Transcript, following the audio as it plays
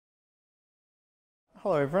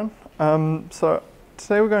Hello everyone. So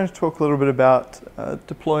today we're going to talk a little bit about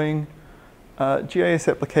deploying GIS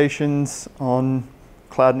applications on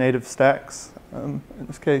cloud native stacks, in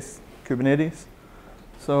this case Kubernetes.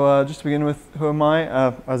 So just to begin with, who am I? I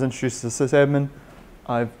was introduced as a sysadmin.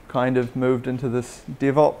 I've kind of moved into this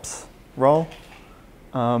DevOps role.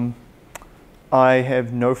 I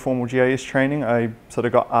have no formal GIS training. I sort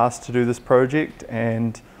of got asked to do this project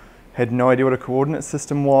and had no idea what a coordinate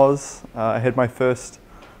system was. I had my first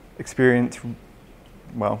experience,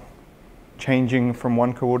 well, changing from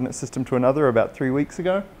one coordinate system to another about 3 weeks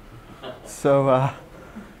ago. So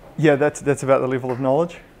yeah, that's about the level of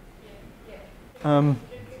knowledge. So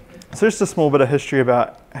just a small bit of history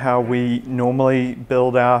about how we normally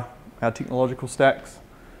build our technological stacks.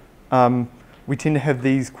 We tend to have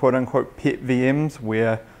these quote-unquote pet VMs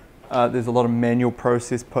where there's a lot of manual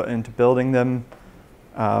process put into building them.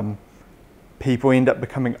 People end up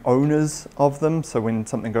becoming owners of them, so when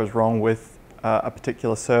something goes wrong with a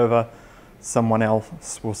particular server, someone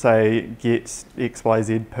else will say get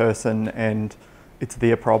XYZ person and it's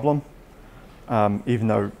their problem, even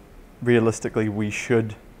though realistically we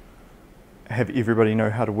should have everybody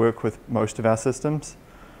know how to work with most of our systems.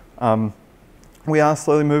 We are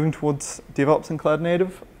slowly moving towards DevOps and cloud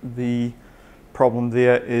native. The problem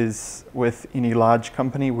there is with any large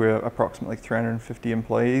company, we're approximately 350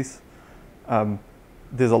 employees.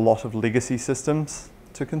 There's a lot of legacy systems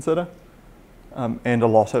to consider, and a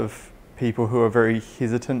lot of people who are very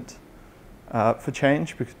hesitant for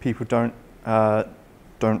change because people don't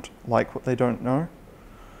like what they don't know.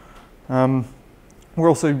 We're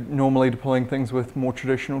also normally deploying things with more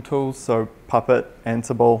traditional tools, so Puppet,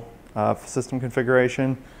 Ansible for system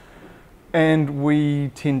configuration. And we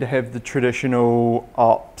tend to have the traditional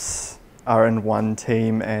ops are in one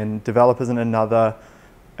team and developers in another,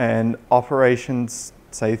 and operations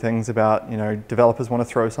say things about, developers want to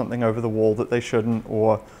throw something over the wall that they shouldn't,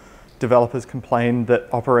 or developers complain that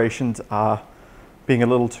operations are being a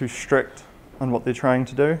little too strict on what they're trying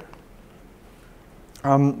to do.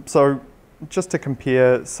 So just to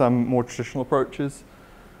compare some more traditional approaches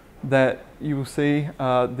that you will see,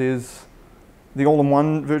 there's the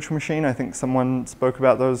all-in-one virtual machine. I think someone spoke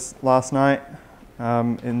about those last night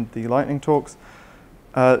in the lightning talks.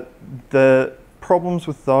 The problems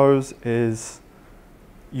with those is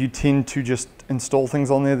you tend to just install things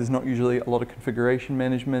on there. There's not usually a lot of configuration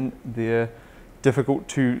management. They're difficult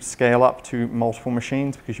to scale up to multiple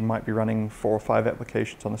machines because you might be running 4 or 5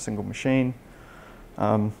 applications on a single machine.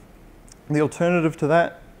 The alternative to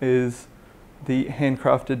that is the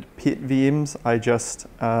handcrafted pet VMs I just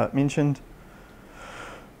mentioned.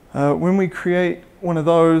 When we create one of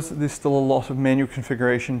those, there's still a lot of manual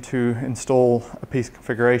configuration to install a piece of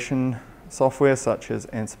configuration software such as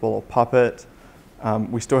Ansible or Puppet.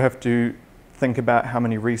 We still have to think about how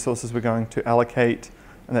many resources we're going to allocate,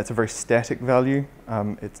 and that's a very static value.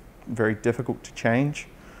 It's very difficult to change.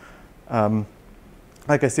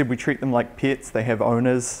 Like I said, we treat them like pets. They have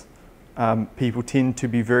owners. People tend to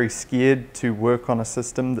be very scared to work on a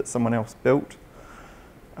system that someone else built.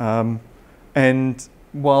 And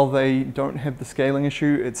while they don't have the scaling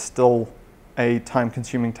issue, it's still a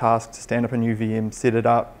time-consuming task to stand up a new VM, set it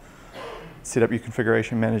up, set up your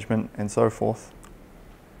configuration management, and so forth.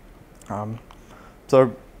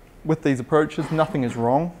 So with these approaches, nothing is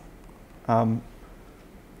wrong.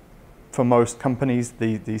 For most companies,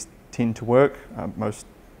 these tend to work, most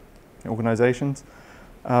organizations.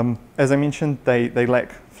 As I mentioned, they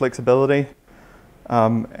lack flexibility,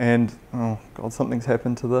 and oh God, something's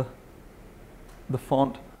happened to the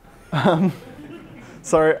font.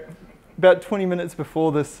 Sorry, about 20 minutes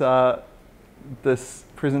before this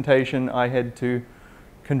presentation, I had to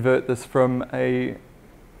convert this from a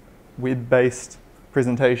web-based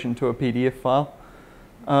presentation to a PDF file.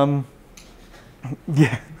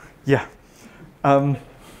 Yeah.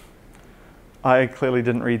 I clearly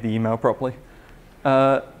didn't read the email properly.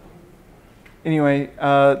 Anyway,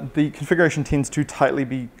 the configuration tends to tightly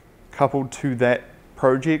be coupled to that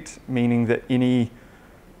project, meaning that any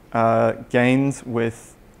gains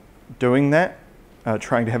with doing that,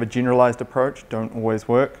 trying to have a generalized approach, don't always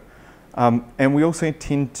work. And we also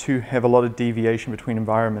tend to have a lot of deviation between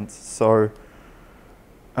environments. So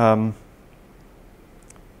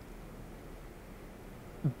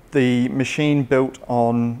the machine built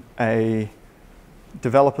on a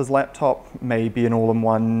developer's laptop may be an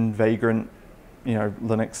all-in-one Vagrant,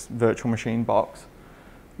 Linux virtual machine box,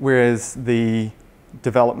 whereas the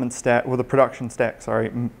development stack, or the production stack, sorry,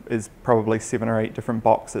 is probably 7 or 8 different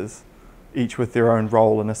boxes, each with their own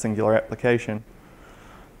role in a singular application.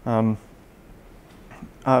 Yeah.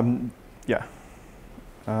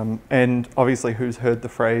 And obviously, who's heard the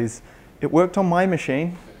phrase, "It worked on my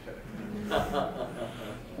machine"?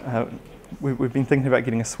 We've been thinking about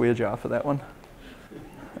getting a swear jar for that one.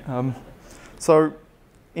 So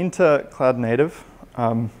into Cloud Native.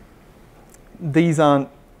 These aren't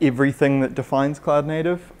everything that defines Cloud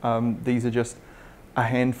Native. These are just a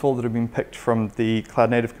handful that have been picked from the Cloud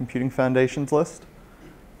Native Computing Foundations list.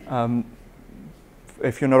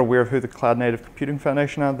 If you're not aware of who the Cloud Native Computing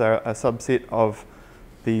Foundation are, they're a subset of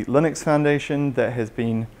the Linux Foundation that has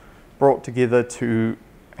been brought together to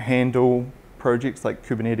handle projects like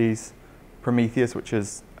Kubernetes Prometheus, which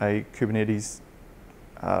is a Kubernetes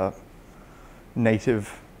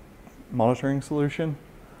native monitoring solution.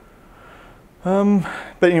 But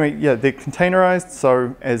anyway, yeah, they're containerized,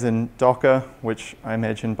 so as in Docker, which I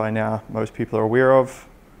imagine by now most people are aware of.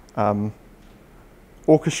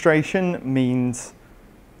 Orchestration means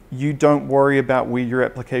you don't worry about where your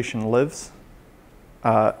application lives.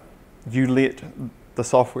 You let the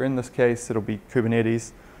software, in this case, it'll be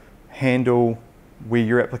Kubernetes, handle where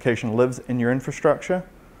your application lives in your infrastructure.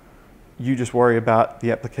 You just worry about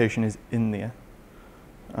the application is in there.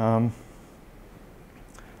 I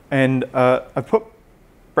put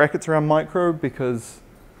brackets around micro because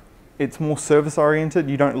it's more service oriented.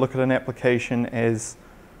 You don't look at an application as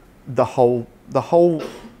the whole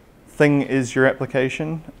thing is your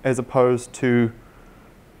application, as opposed to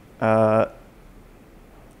the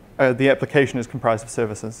application is comprised of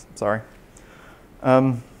services, sorry.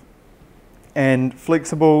 And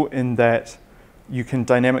flexible in that you can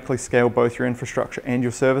dynamically scale both your infrastructure and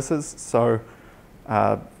your services. So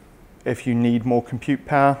if you need more compute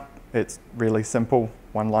power, it's really simple,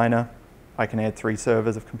 one-liner. I can add 3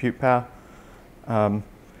 servers of compute power.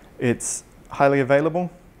 It's highly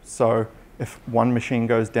available, so if one machine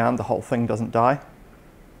goes down, the whole thing doesn't die.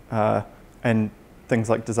 And things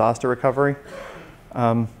like disaster recovery.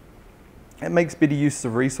 It makes better use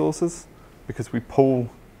of resources because we pool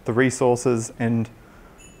the resources, and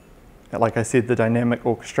like I said, the dynamic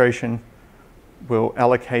orchestration will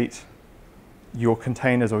allocate your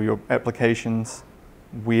containers or your applications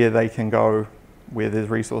where they can go, where there's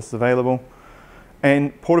resources available.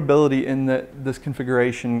 And portability in that this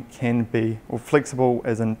configuration can be, or flexible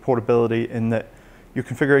as in portability in that your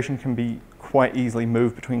configuration can be quite easily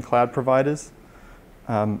moved between cloud providers,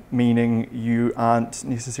 meaning you aren't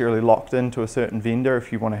necessarily locked into a certain vendor.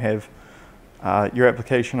 If you want to have your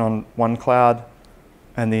application on one cloud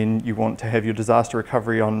and then you want to have your disaster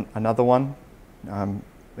recovery on another one,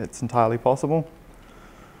 it's entirely possible.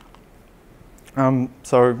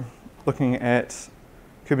 So looking at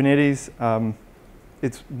Kubernetes,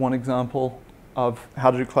 it's one example of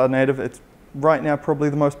how to do cloud native. It's right now probably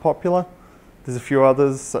the most popular. There's a few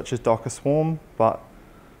others such as Docker Swarm, but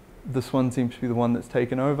this one seems to be the one that's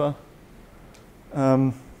taken over.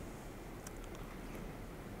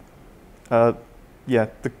 Yeah,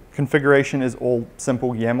 the configuration is all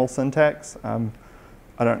simple YAML syntax.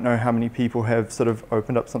 I don't know how many people have sort of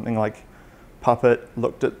opened up something like Puppet,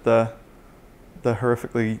 looked at the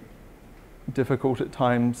horrifically difficult at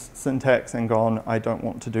times syntax and gone, I don't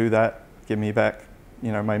want to do that, give me back,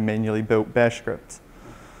 you know, my manually built bash scripts.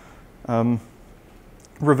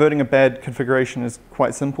 Reverting a bad configuration is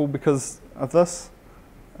quite simple because of this,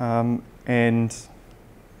 and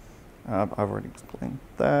I've already explained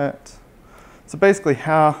that. So basically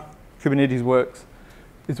how Kubernetes works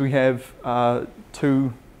is we have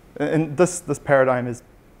 2, and this paradigm is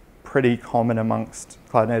pretty common amongst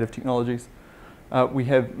cloud native technologies. We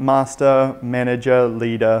have master, manager,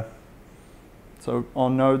 leader. So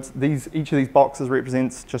on nodes, each of these boxes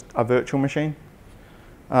represents just a virtual machine.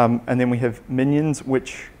 And then we have minions,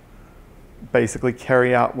 which basically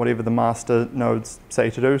carry out whatever the master nodes say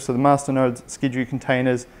to do. So the master nodes schedule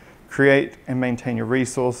containers, create and maintain your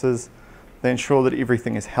resources. They ensure that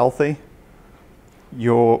everything is healthy.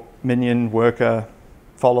 Your minion, worker,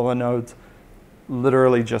 follower nodes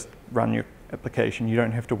literally just run your application. You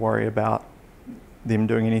don't have to worry about them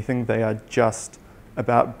doing anything. They are just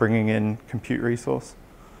about bringing in compute resource.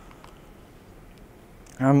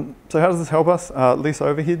 So how does this help us? Less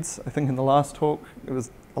overheads. I think in the last talk it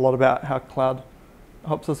was a lot about how cloud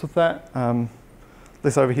helps us with that.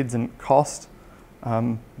 Less overheads and cost.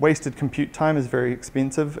 Wasted compute time is very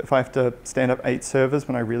expensive. If I have to stand up 8 servers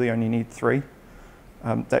when I really only need 3,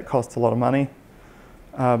 that costs a lot of money.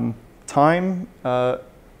 Time,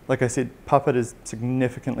 like I said, Puppet is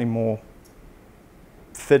significantly more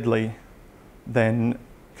fiddly than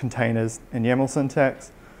containers and YAML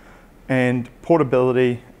syntax. And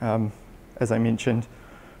portability, as I mentioned,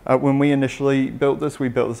 when we initially built this, we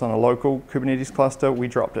built this on a local Kubernetes cluster. We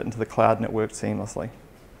dropped it into the cloud and it worked seamlessly.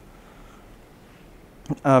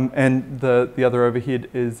 And the other overhead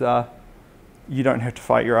is you don't have to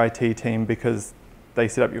fight your IT team because they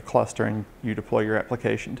set up your cluster and you deploy your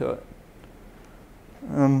application to it.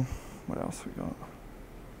 What else we got?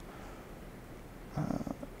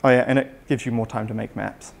 Oh yeah, and it gives you more time to make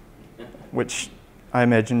maps, which I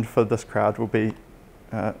imagined for this crowd will be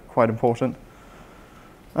quite important.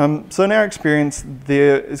 So in our experience,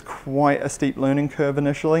 there is quite a steep learning curve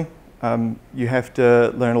initially. You have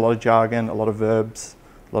to learn a lot of jargon, a lot of verbs,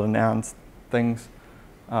 a lot of nouns, things.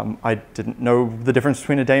 I didn't know the difference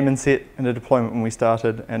between a daemon set and a deployment when we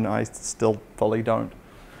started, and I still fully don't.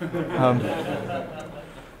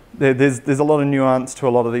 There's a lot of nuance to a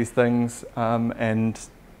lot of these things, and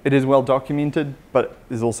it is well documented, but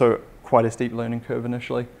there's also quite a steep learning curve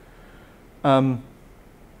initially.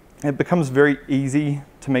 It becomes very easy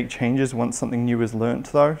to make changes once something new is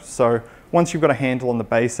learnt though. So once you've got a handle on the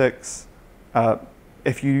basics,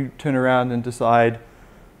 if you turn around and decide,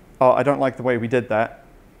 oh, I don't like the way we did that,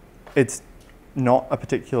 it's not a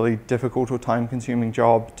particularly difficult or time-consuming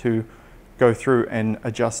job to go through and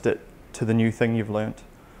adjust it to the new thing you've learnt,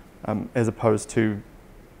 as opposed to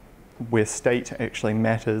where state actually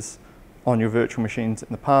matters on your virtual machines in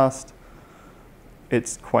the past.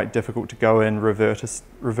 It's quite difficult to go in, revert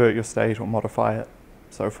your state or modify it,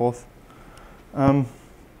 so forth. And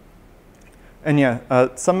yeah,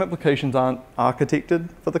 some applications aren't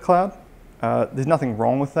architected for the cloud. There's nothing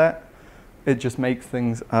wrong with that. It just makes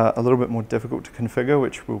things a little bit more difficult to configure,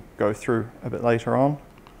 which we'll go through a bit later on.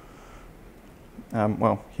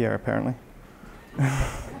 Well, here apparently.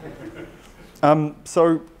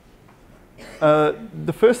 So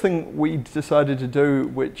the first thing we decided to do,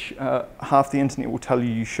 which half the internet will tell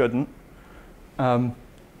you shouldn't,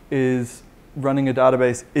 is running a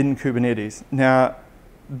database in Kubernetes. Now,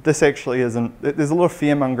 this actually isn't, there's a lot of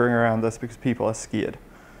fear mongering around this because people are scared.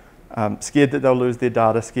 Scared that they'll lose their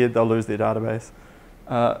data, scared they'll lose their database.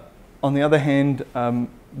 On the other hand,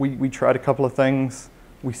 we tried a couple of things.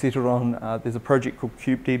 We settled on, there's a project called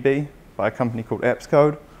KubeDB by a company called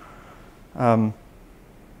AppsCode.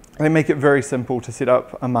 They make it very simple to set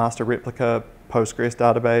up a master replica Postgres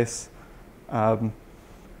database.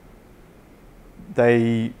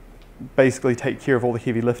 They basically take care of all the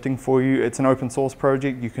heavy lifting for you. It's an open source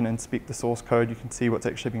project. You can inspect the source code. You can see what's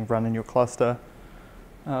actually being run in your cluster.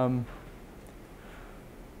 Yeah,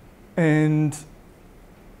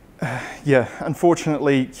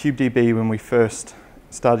 unfortunately, KubeDB, when we first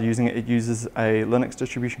started using it, it uses a Linux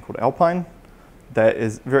distribution called Alpine that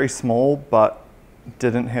is very small, but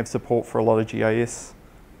didn't have support for a lot of GIS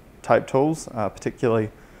type tools, particularly,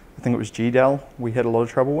 I think it was GDAL we had a lot of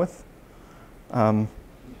trouble with.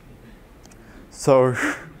 So,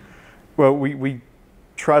 well, we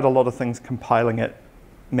tried a lot of things compiling it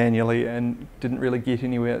manually and didn't really get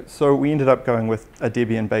anywhere. So we ended up going with a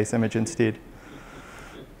Debian base image instead.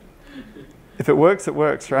 If it works,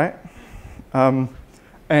 right?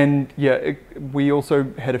 And yeah, we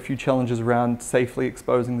also had a few challenges around safely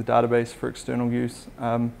exposing the database for external use.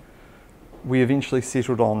 We eventually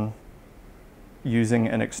settled on using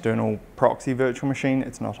an external proxy virtual machine.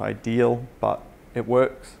 It's not ideal, but it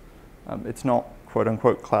works. It's not quote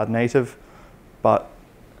unquote cloud native, but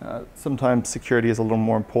sometimes security is a little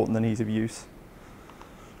more important than ease of use.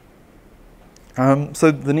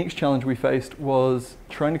 So the next challenge we faced was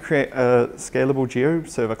trying to create a scalable geo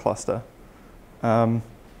server cluster.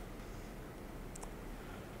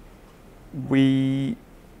 The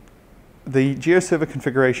GeoServer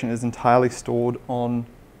configuration is entirely stored on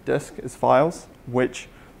disk as files, which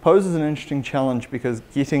poses an interesting challenge because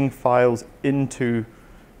getting files into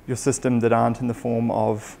your system that aren't in the form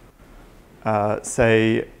of,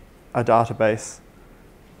 say, a database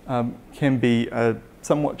can be a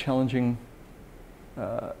somewhat challenging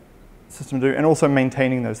system to do, and also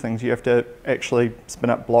maintaining those things. You have to actually spin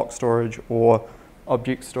up block storage or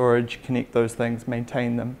object storage, connect those things,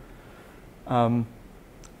 maintain them.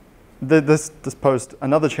 This posed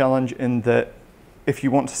another challenge in that if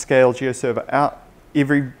you want to scale GeoServer out,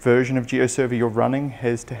 every version of GeoServer you're running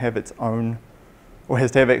has to have its own, or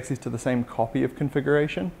has to have access to the same copy of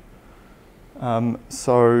configuration.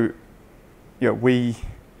 So yeah, we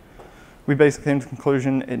basically came to the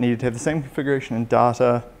conclusion it needed to have the same configuration and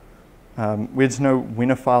data. We had to know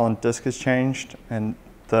when a file on disk has changed, and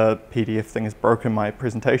the PDF thing has broken my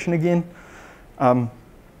presentation again.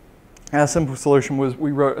 Our simple solution was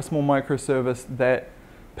we wrote a small microservice that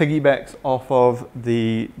piggybacks off of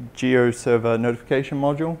the GeoServer notification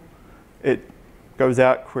module. It goes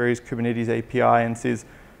out, queries Kubernetes API, and says,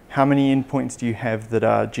 how many endpoints do you have that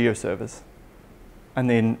are GeoServers? And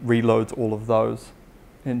then reloads all of those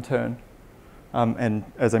in turn. And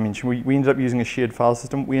as I mentioned, we ended up using a shared file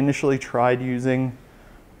system. We initially tried using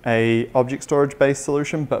a object storage based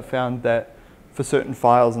solution, but found that for certain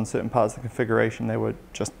files and certain parts of the configuration, they were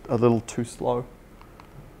just a little too slow.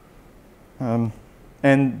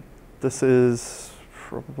 And this is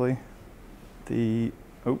probably the,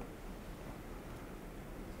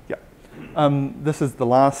 this is the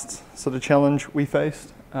last sort of challenge we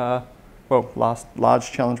faced. Last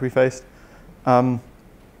large challenge we faced.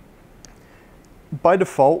 By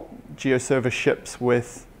default, GeoServer ships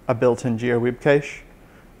with a built-in GeoWeb cache.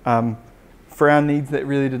 For our needs, that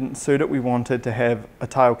really didn't suit it. We wanted to have a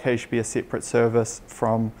tile cache be a separate service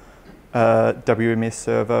from a WMS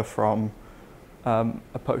server from a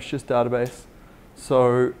PostGIS database.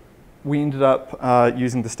 So we ended up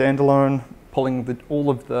using the standalone, pulling all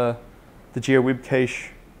of the GeoWeb cache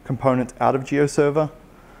components out of GeoServer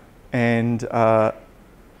and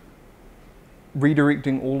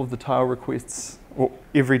redirecting all of the tile requests, or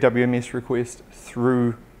every WMS request,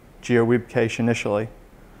 through GeoWeb cache initially,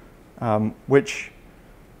 which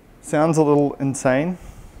sounds a little insane,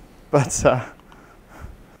 but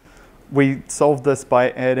we solved this by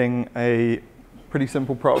adding a pretty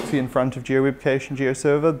simple proxy in front of GeoWeb cache and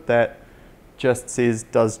GeoServer that just says,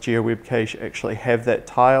 does GeoWeb cache actually have that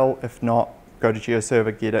tile? If not, go to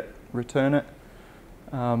GeoServer, get it, return it,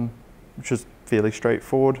 which is fairly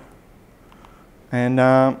straightforward. And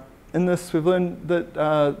in this, we've learned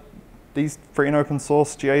that these free and open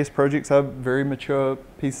source GIS projects are very mature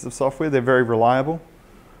pieces of software. They're very reliable.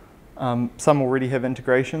 Some already have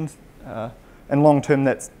integrations. And long term,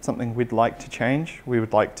 that's something we'd like to change. We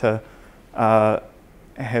would like to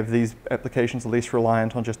have these applications less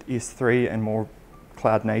reliant on just S3 and more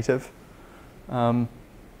cloud native. Containers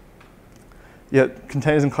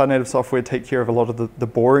and cloud native software take care of a lot of the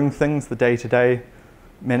boring things, the day-to-day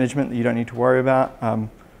management that you don't need to worry about.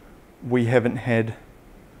 We haven't had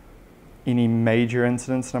any major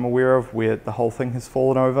incidents that I'm aware of where the whole thing has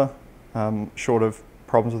fallen over, short of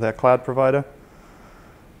problems with our cloud provider.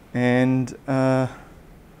 And the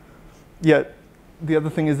other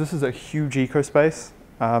thing is this is a huge ecospace.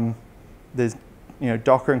 There's,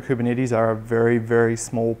 Docker and Kubernetes are a very, very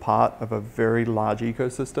small part of a very large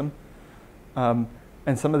ecosystem. And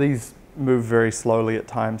some of these move very slowly at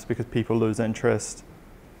times because people lose interest,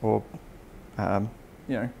 or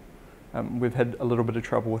we've had a little bit of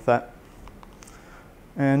trouble with that.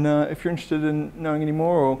 And if you're interested in knowing any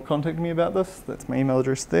more or contacting me about this, that's my email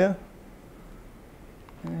address there.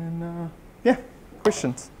 And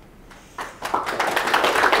questions?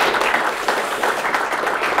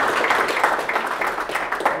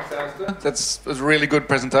 Thanks, Alistair. That's a really good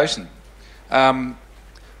presentation.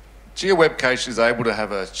 GeoWeb cache is able to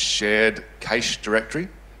have a shared cache directory.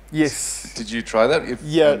 Yes. Did you try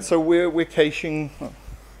that? So we're caching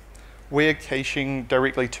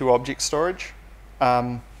directly to object storage.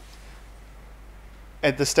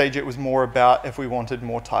 At this stage, it was more about if we wanted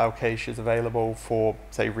more tile caches available for,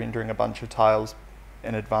 say, rendering a bunch of tiles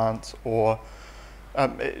in advance, or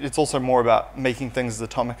it's also more about making things as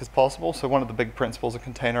atomic as possible. So one of the big principles of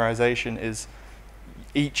containerization is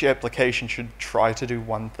each application should try to do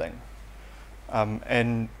one thing.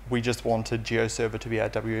 And we just wanted GeoServer to be our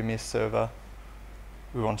WMS server.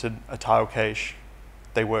 We wanted a tile cache.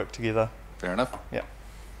 They work together. Fair enough. Yeah.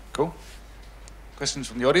 Cool. Questions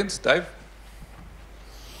from the audience? Dave?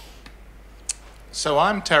 So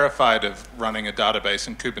I'm terrified of running a database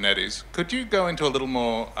in Kubernetes. Could you go into a little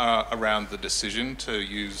more around the decision to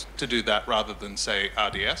do that rather than, say,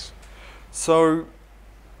 RDS? So,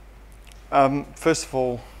 first of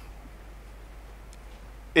all,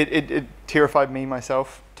 it terrified me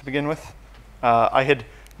myself to begin with. I had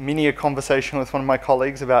many a conversation with one of my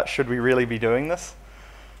colleagues about should we really be doing this.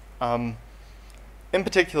 In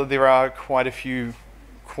particular, there are quite a few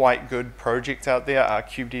quite good projects out there.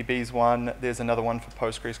 CubeDB's one. There's another one for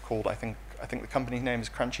Postgres called, I think the company's name is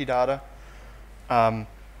Crunchy Data.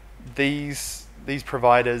 These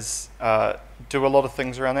providers do a lot of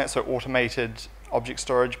things around that. So automated object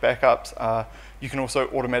storage backups. You can also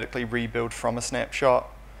automatically rebuild from a snapshot.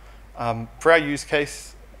 For our use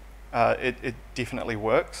case, it definitely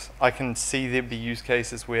works. I can see there be use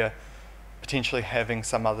cases where potentially having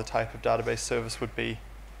some other type of database service would be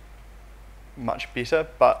much better,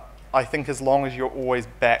 but I think as long as you're always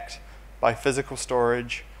backed by physical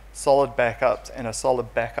storage, solid backups, and a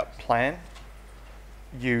solid backup plan,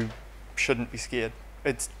 you shouldn't be scared.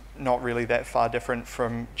 It's not really that far different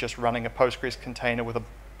from just running a Postgres container with a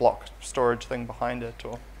block storage thing behind it.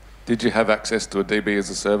 Or did you have access to a DB as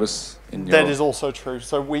a service in your... That is also true.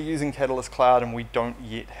 So we're using Catalyst Cloud, and we don't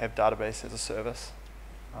yet have database as a service.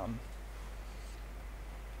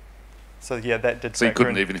 So yeah, that did. So you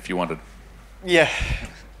couldn't even if you wanted. Yeah.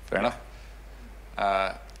 Fair enough.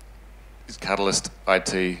 Is Catalyst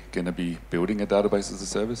IT going to be building a database as a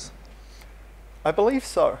service? I believe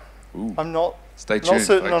so. Ooh. I'm not. Stay tuned, Not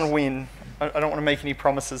certain folks. on when. I don't want to make any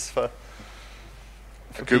promises for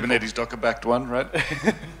A Kubernetes Docker-backed one, right?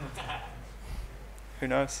 who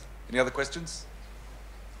knows. Any other questions?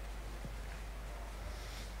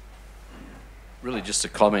 Really just a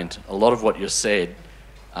comment. A lot of what you said,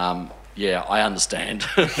 yeah, I understand.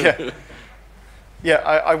 Yeah,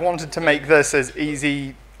 I wanted to make this as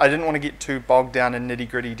easy. I didn't want to get too bogged down in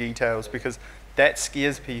nitty-gritty details because that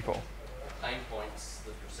scares people. Pain points that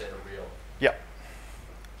you said are real. Yeah.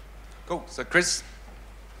 Cool. So Chris?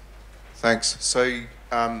 Thanks. So do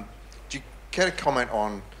you care to comment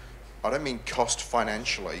on, I don't mean cost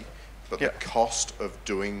financially, but the cost of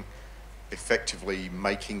doing, effectively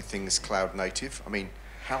making things cloud native? I mean,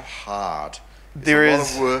 how hard? There's a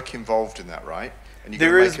lot of work involved in that, right? And you've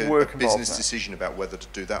got to make a business decision about whether to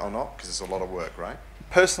do that or not, because there's a lot of work, right?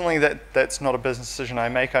 Personally, that's not a business decision I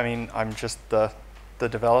make. I mean, I'm just the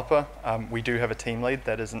developer. We do have a team lead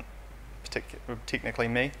that isn't technically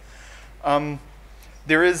me.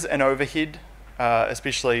 There is an overhead,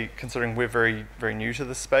 especially considering we're very, very new to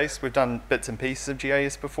this space. We've done bits and pieces of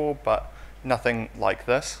GIS before, but nothing like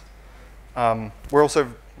this. We're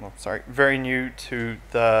also, very new to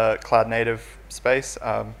the cloud native space.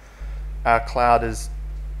 Our cloud is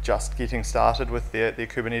just getting started with their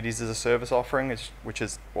Kubernetes as a service offering, which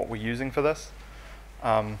is what we're using for this.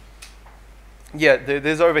 Yeah,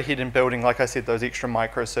 there's overhead in building, like I said, those extra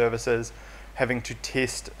microservices, having to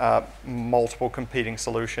test multiple competing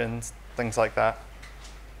solutions, things like that.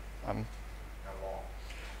 How long? How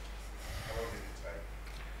long did it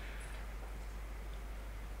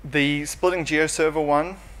take? The splitting GeoServer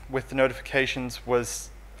one with the notifications was,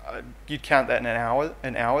 you'd count that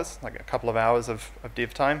in hours, like a couple of hours of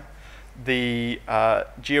dev time. The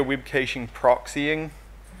GeoWeb caching proxying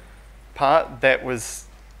part, that was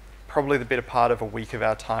probably the better part of a week of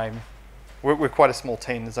our time. We're quite a small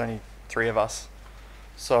team, there's only 3 of us.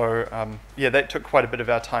 So yeah, that took quite a bit of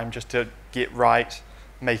our time just to get right,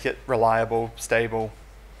 make it reliable, stable,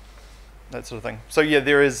 that sort of thing. So yeah,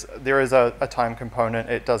 there is a time component.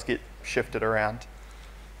 It does get shifted around.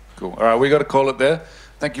 Cool. All right, we got to call it there.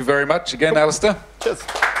 Thank you very much again, Alistair. Cheers.